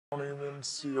and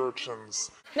sea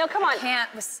urchins. No, come on.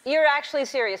 You're actually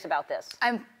serious about this.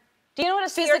 Do you know what a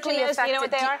sea urchin is? Do you know what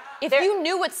they are? If you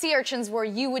knew what sea urchins were,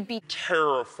 you would be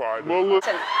terrified. Well,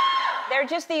 listen, they're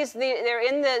just these.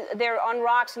 They're on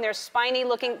rocks and they're spiny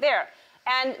looking.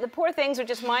 And the poor things are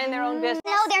just minding their own business.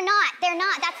 No, they're not. They're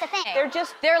not. That's the thing.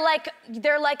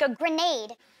 They're like a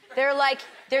grenade.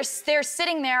 They're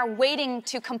sitting there waiting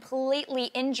to completely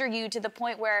injure you to the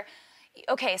point where,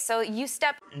 okay, so you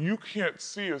can't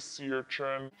see a sea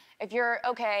urchin. If you're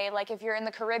in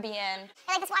the Caribbean.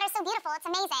 They're like, this water's so beautiful, it's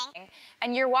amazing.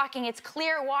 And you're walking, it's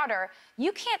clear water.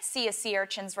 You can't see a sea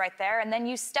urchin's right there, and then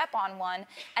you step on one,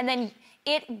 and then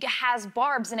it has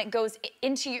barbs and it goes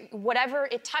into whatever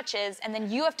it touches, and then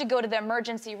you have to go to the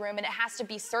emergency room and it has to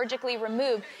be surgically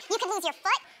removed. You could lose your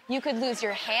foot. You could lose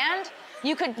your hand.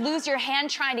 You could lose your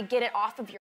hand trying to get it off of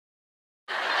your...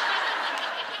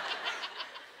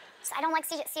 I don't like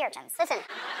sea urchins. Listen.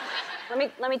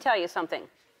 Let me tell you something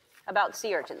about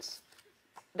sea urchins.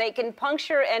 They can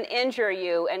puncture and injure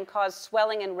you and cause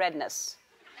swelling and redness.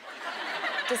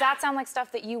 Does that sound like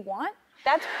stuff that you want?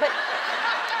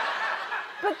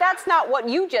 But that's not what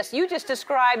you just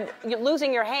described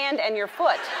losing your hand and your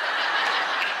foot.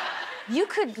 You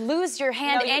could lose your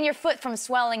hand and your foot from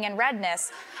swelling and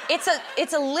redness. It's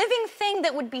a living thing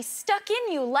that would be stuck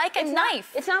in you like a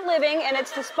knife. It's not living, and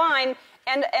it's the spine.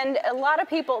 And a lot of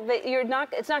people,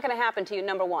 it's not going to happen to you,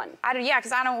 number one. Yeah,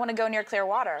 because I don't want to go near clear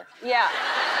water. Yeah.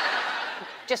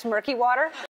 Just murky water?